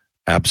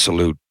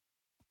absolute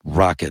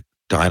rocket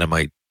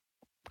dynamite.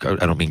 I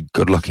don't mean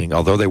good looking,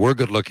 although they were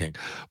good looking,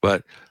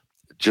 but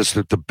just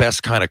the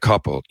best kind of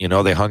couple. You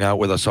know, they hung out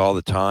with us all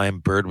the time.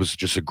 Bird was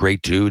just a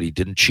great dude. He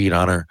didn't cheat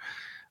on her.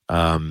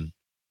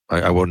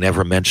 I will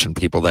never mention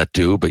people that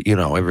do, but, you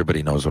know,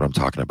 everybody knows what I'm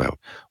talking about,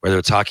 whether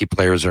it's hockey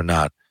players or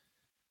not.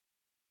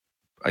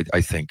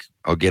 I think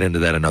I'll get into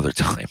that another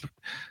time. I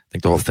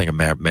think the whole thing of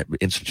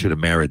Institute of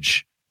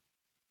Marriage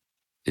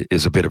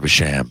is a bit of a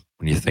sham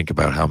when you think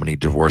about how many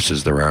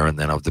divorces there are, and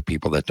then of the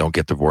people that don't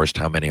get divorced,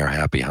 how many are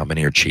happy, how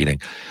many are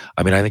cheating.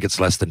 I mean, I think it's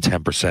less than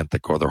 10%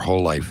 that go their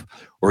whole life,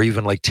 or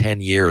even like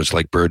 10 years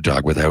like Bird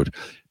Dog without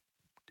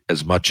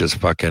as much as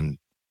fucking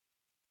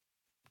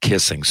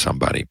kissing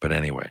somebody. But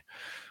anyway,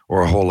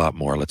 or a whole lot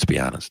more, let's be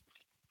honest.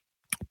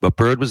 But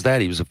Bird was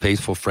that. He was a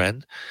faithful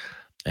friend,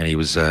 and he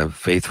was a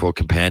faithful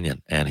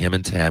companion. And him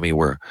and Tammy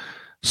were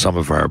some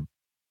of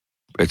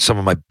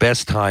my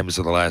best times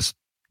of the last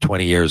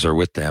 20 years are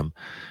with them,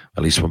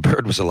 at least when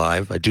Bird was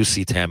alive. I do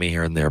see Tammy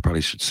here and there. Probably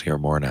should see her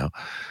more now.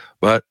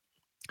 But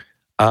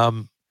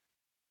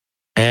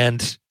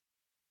And,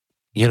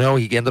 he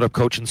ended up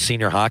coaching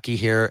senior hockey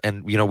here.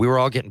 And, we were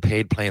all getting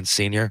paid playing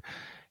senior.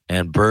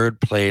 And Bird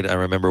played, I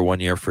remember one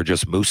year, for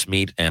just moose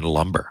meat and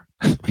lumber.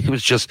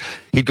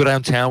 He'd go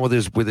downtown with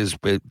his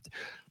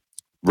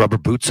rubber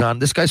boots on.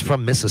 This guy's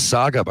from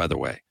Mississauga, by the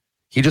way.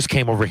 He just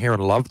came over here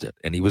and loved it.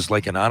 And he was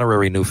like an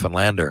honorary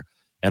Newfoundlander,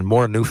 and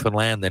more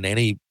Newfoundland than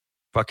any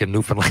fucking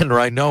Newfoundlander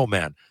I know,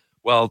 man.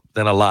 Well,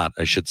 than a lot,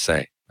 I should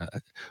say.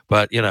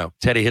 But,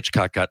 Teddy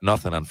Hitchcock got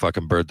nothing on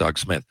fucking Bird Dog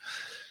Smith.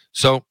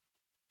 So,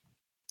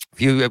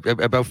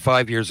 about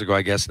 5 years ago,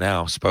 I guess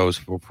now, suppose,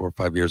 4 or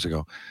 5 years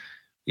ago,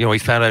 he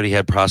found out he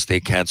had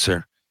prostate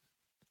cancer.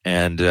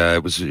 And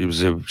it was a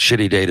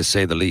shitty day, to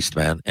say the least,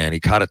 man. And he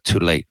caught it too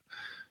late.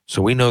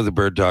 So we know the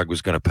Bird Dog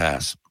was going to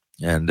pass.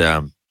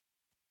 And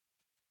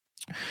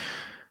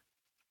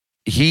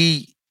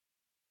he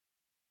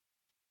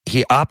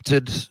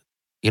opted,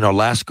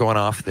 last going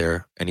off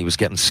there, and he was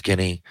getting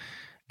skinny.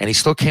 And he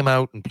still came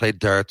out and played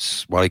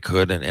darts while he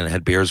could, and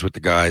had beers with the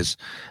guys.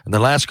 And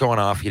then last going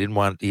off, he didn't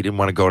want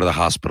to go to the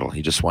hospital.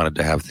 He just wanted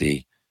to have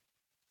the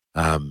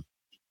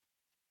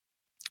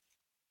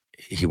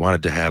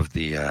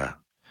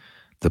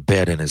the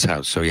bed in his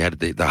house. So he had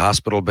the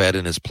hospital bed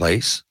in his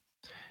place.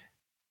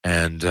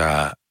 And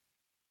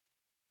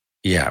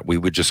we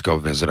would just go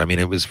visit. I mean,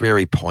 it was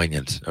very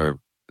poignant, or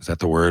is that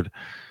the word?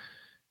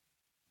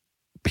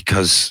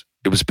 Because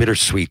it was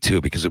bittersweet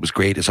too, because it was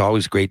great. It's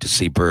always great to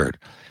see Bird.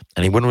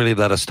 And he wouldn't really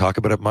let us talk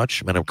about it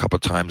much. I mean, a couple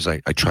of times I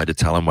tried to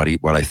tell him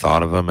what I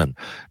thought of him, and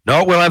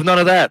no, we'll have none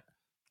of that.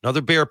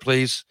 Another beer,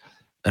 please.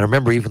 And I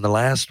remember even the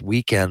last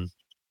weekend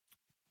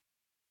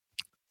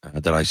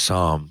that I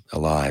saw him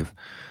alive,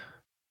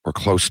 or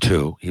close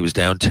to, he was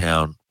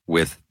downtown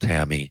with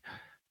Tammy,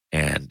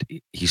 and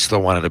he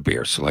still wanted a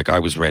beer. So like I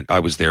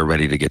was there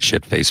ready to get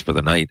shit-faced for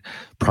the night,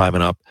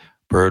 priming up.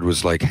 Bird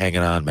was like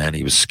hanging on, man.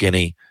 He was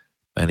skinny,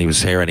 and he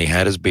was here, and he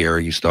had his beer.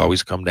 He used to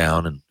always come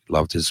down and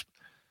loved his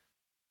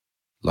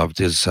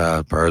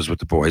bars with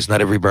the boys.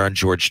 Not every bar on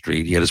George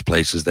Street. He had his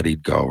places that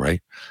he'd go,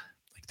 right?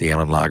 Like the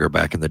Allen Lager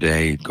back in the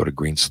day. He'd go to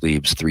Green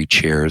Sleeves, Three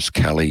Cheers,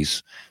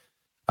 Kelly's.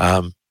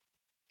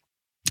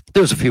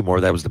 There was a few more.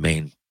 That was the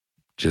main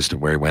gist of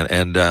where he went.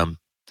 And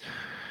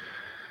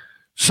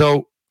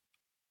so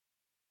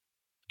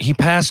he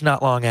passed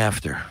not long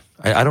after.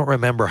 I don't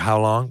remember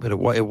how long, but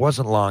it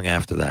wasn't long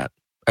after that.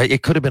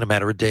 It could have been a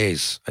matter of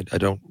days. I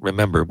don't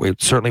remember.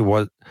 It certainly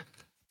was.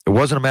 It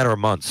wasn't a matter of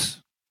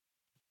months.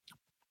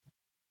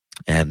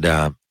 And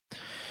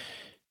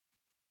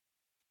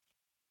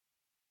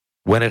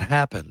when it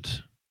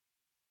happened,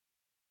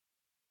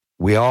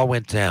 we all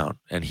went down.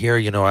 And here,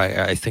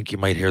 I think you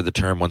might hear the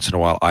term once in a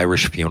while,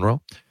 Irish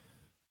funeral.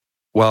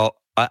 Well,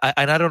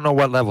 I don't know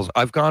what levels.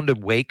 I've gone to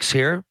wakes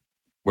here,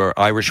 where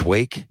Irish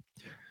wake.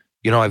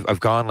 I've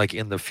gone like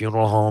in the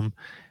funeral home,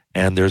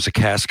 and there's a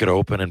casket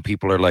open, and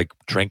people are like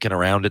drinking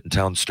around it and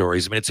telling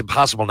stories. I mean, it's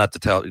impossible not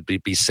to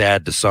be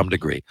sad to some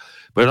degree.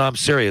 But I'm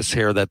serious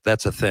here,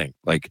 that's a thing.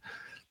 Like,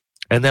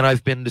 and then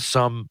I've been to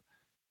some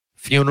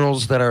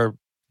funerals that are,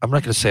 I'm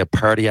not going to say a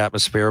party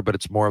atmosphere, but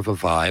it's more of a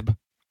vibe,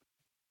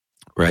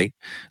 right?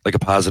 Like a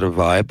positive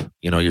vibe.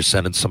 You're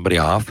sending somebody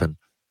off, and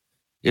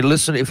you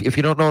listen. If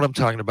you don't know what I'm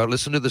talking about,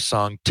 listen to the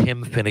song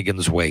Tim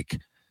Finnegan's Wake.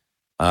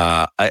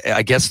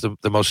 I guess the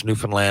most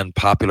Newfoundland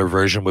popular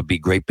version would be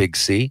Great Big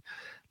Sea.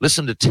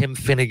 Listen to Tim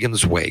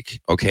Finnegan's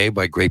Wake, okay,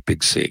 by Great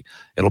Big Sea.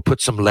 It'll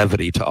put some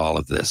levity to all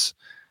of this.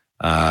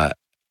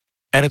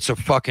 And it's a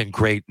fucking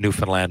great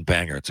Newfoundland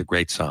banger. It's a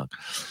great song.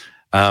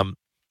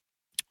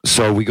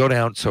 So we go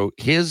down. So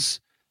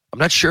I'm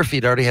not sure if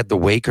he'd already had the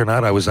wake or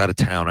not. I was out of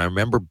town. I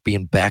remember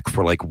being back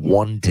for like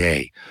one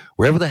day.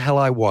 Wherever the hell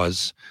I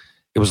was,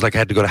 it was like I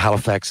had to go to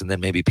Halifax and then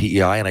maybe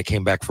PEI, and I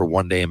came back for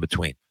one day in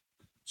between.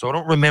 So I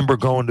don't remember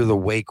going to the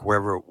wake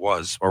wherever it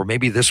was, or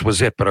maybe this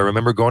was it, but I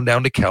remember going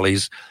down to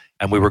Kelly's,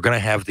 and we were going to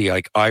have the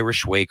like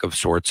Irish wake of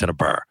sorts in a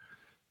bar.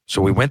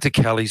 So we went to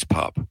Kelly's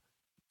pub,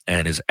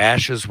 and his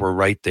ashes were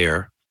right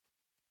there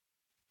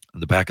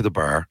in the back of the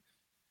bar,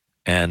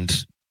 and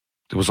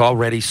there was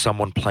already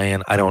someone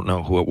playing. I don't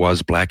know who it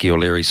was, Blackie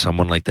O'Leary,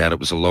 someone like that. It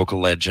was a local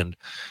legend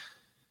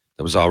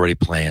that was already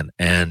playing,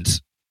 and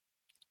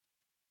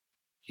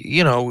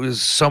it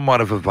was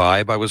somewhat of a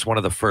vibe. I was one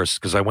of the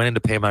first because I went in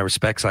to pay my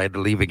respects. I had to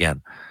leave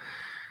again.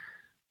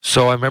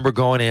 So I remember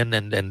going in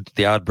and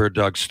the odd Bird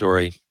Dog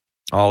story,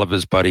 all of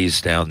his buddies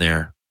down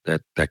there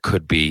that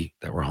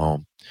were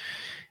home.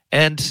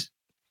 And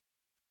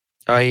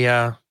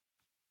I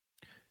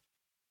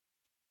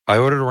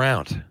ordered a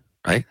round,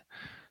 right?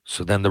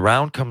 So then the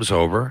round comes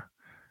over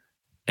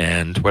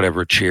and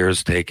whatever,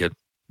 cheers, take it.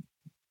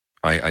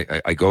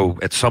 I go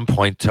at some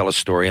point, tell a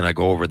story, and I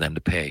go over then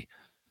to pay.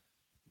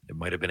 It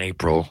might have been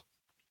April.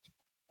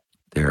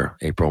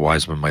 April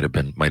Wiseman might have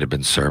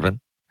been serving.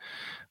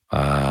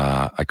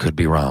 I could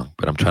be wrong,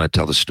 but I'm trying to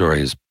tell the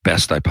story as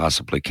best I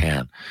possibly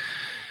can.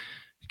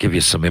 Give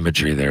you some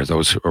imagery there.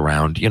 Those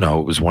around, it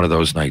was one of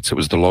those nights. It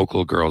was the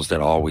local girls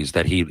that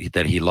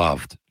he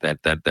loved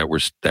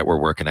that were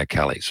working at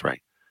Kelly's,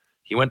 right?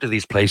 he went to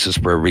these places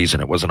for a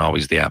reason. It wasn't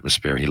always the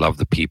atmosphere. He loved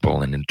the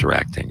people and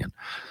interacting. And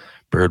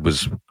Bird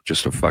was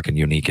just a fucking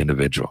unique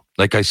individual.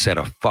 Like I said,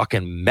 a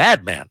fucking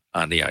madman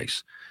on the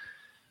ice.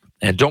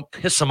 And don't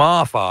piss him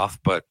off,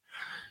 but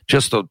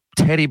just a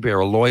teddy bear,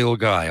 a loyal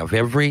guy. Of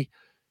every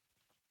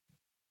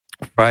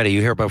Friday,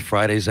 you hear about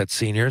Fridays at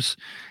Seniors,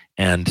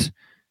 and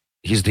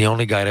he's the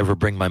only guy to ever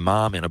bring my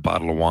mom in a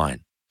bottle of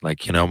wine.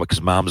 Like, you know,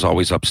 because mom's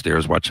always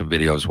upstairs watching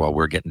videos while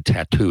we're getting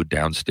tattooed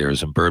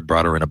downstairs, and Bird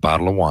brought her in a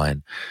bottle of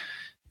wine.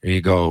 Here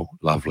you go,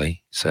 lovely,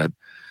 he said,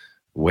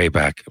 way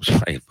back. It was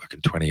probably fucking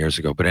 20 years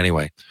ago. But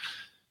anyway,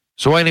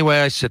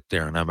 I sit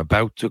there, and I'm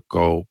about to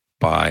go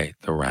by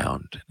the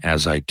round.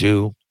 As I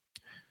do,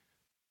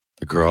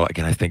 the girl,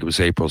 again, I think it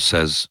was April,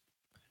 says,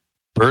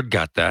 Bird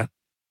got that.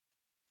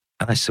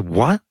 And I said,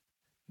 what?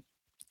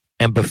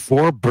 And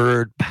before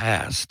Bird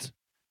passed,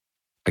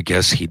 I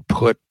guess he'd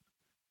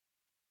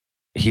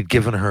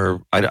given her,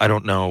 I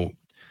don't know,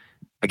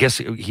 I guess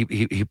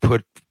he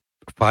put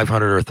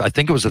 500 or I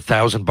think it was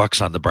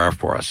 $1,000 on the bar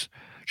for us.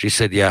 She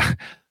said, yeah,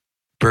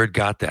 Bird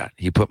got that.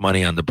 He put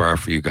money on the bar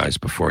for you guys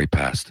before he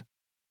passed.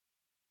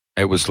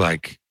 It was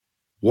like,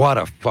 what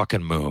a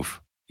fucking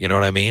move. You know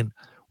what I mean?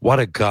 What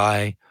a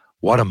guy.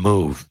 What a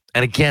move.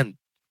 And again,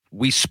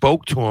 we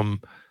spoke to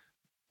him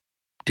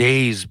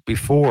days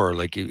before.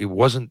 Like it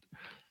wasn't,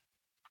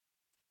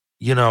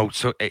 you know,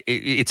 so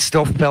it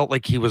still felt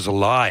like he was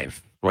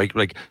alive. Right?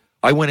 Like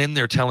I went in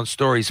there telling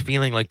stories,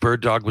 feeling like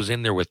Bird Dog was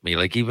in there with me.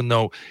 Like even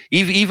though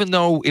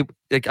it,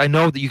 like I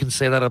know that you can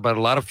say that about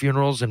a lot of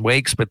funerals and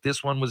wakes, but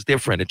this one was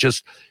different. It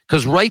just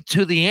because right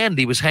to the end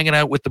he was hanging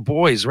out with the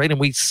boys, right? And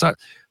we saw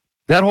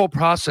that whole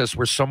process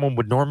where someone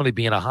would normally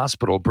be in a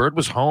hospital. Bird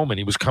was home and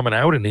he was coming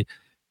out, and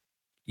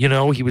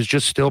he was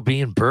just still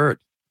being Bird.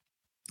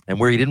 And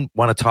where he didn't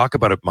want to talk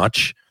about it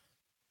much,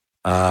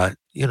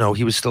 he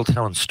was still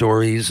telling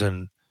stories,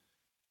 and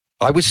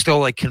I was still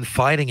like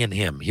confiding in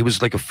him. He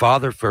was like a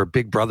father for a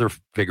big brother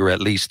figure,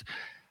 at least.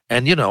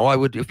 And, I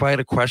would, if I had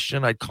a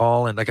question, I'd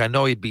call, and like, I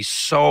know he'd be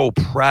so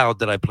proud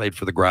that I played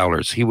for the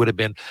Growlers. He would have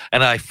been,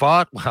 and I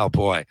thought, well,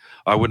 boy,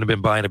 I wouldn't have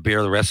been buying a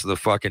beer the rest of the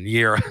fucking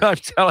year. I'm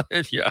telling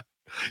you,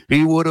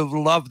 he would have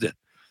loved it.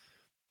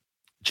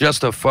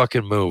 Just a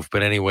fucking move.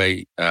 But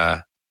anyway,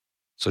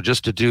 so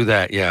just to do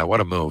that, yeah, what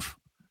a move.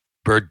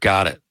 Bird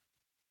got it.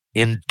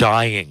 In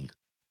dying,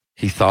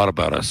 he thought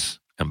about us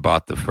and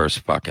bought the first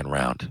fucking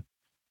round.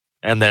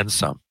 And then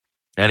some.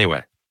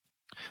 Anyway,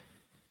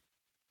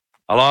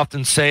 I'll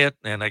often say it,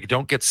 and I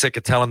don't get sick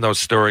of telling those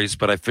stories,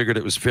 but I figured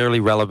it was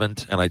fairly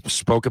relevant, and I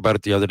spoke about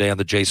it the other day on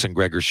the Jason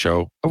Greger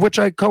Show, of which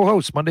I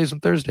co-host Mondays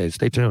and Thursdays.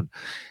 Stay tuned.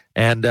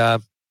 And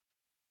it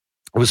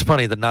was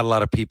funny that not a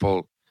lot of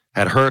people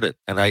had heard it,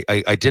 and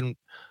I didn't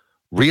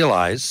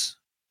realize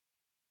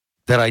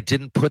that I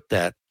didn't put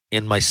that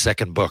in my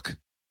second book.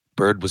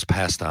 Bird was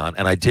passed on,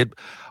 and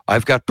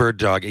I've got Bird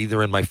Dog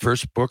either in my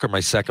first book or my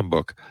second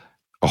book,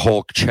 a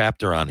whole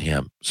chapter on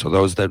him. So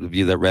those of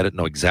you that read it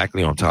know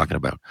exactly what I'm talking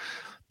about.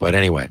 But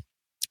anyway,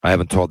 I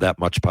haven't told that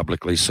much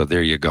publicly, so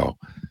there you go.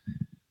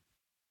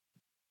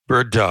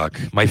 Bird Dog,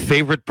 my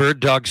favorite Bird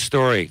Dog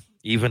story,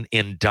 even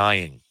in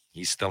dying,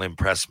 he still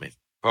impressed me.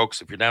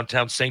 Folks, if you're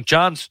downtown St.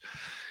 John's,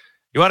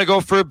 you want to go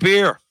for a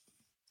beer,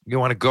 you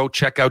want to go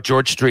check out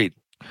George Street,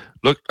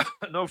 look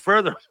no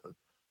further.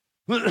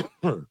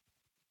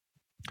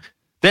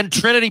 Then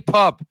Trinity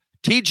Pub,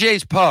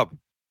 TJ's Pub,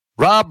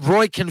 Rob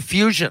Roy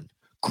Confusion,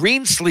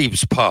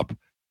 Greensleeves Pub,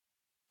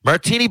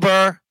 Martini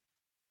Bar,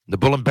 the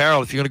Bull and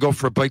Barrel. If you're going to go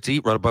for a bite to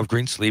eat right above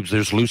Greensleeves,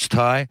 there's Loose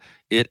Tie.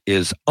 It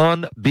is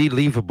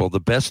unbelievable. The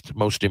best,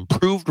 most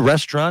improved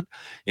restaurant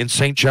in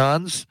St.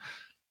 John's.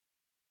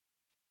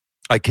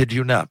 I kid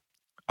you not.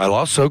 I'll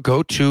also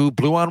go to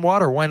Blue on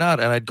Water. Why not?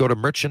 And I'd go to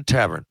Merchant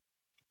Tavern,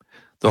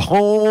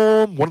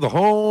 one of the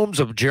homes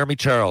of Jeremy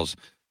Charles.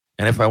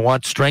 And if I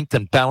want strength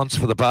and balance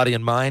for the body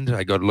and mind,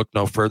 I go to look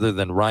no further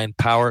than Ryan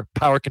Power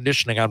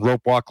Conditioning on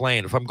Rope Walk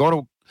Lane. If I'm going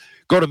to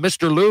go to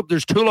Mr. Lube,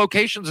 there's 2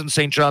 locations in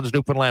St. John's,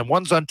 Newfoundland.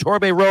 One's on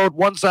Torbay Road,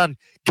 one's on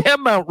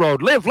Kenmount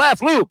Road. Live,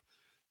 laugh, lube.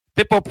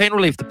 Pitbull Pain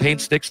Relief, the pain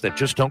sticks that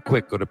just don't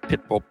quit. Go to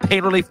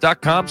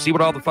pitbullpainrelief.com, see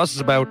what all the fuss is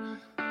about.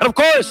 And of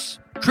course,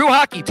 True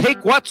Hockey,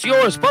 take what's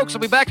yours. Folks,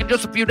 I'll be back in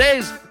just a few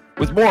days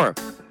with more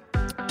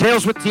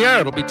Tales with TR.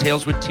 It'll be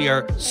Tales with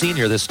TR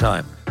Senior this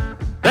time.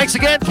 Thanks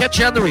again. Catch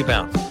you on the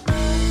rebound.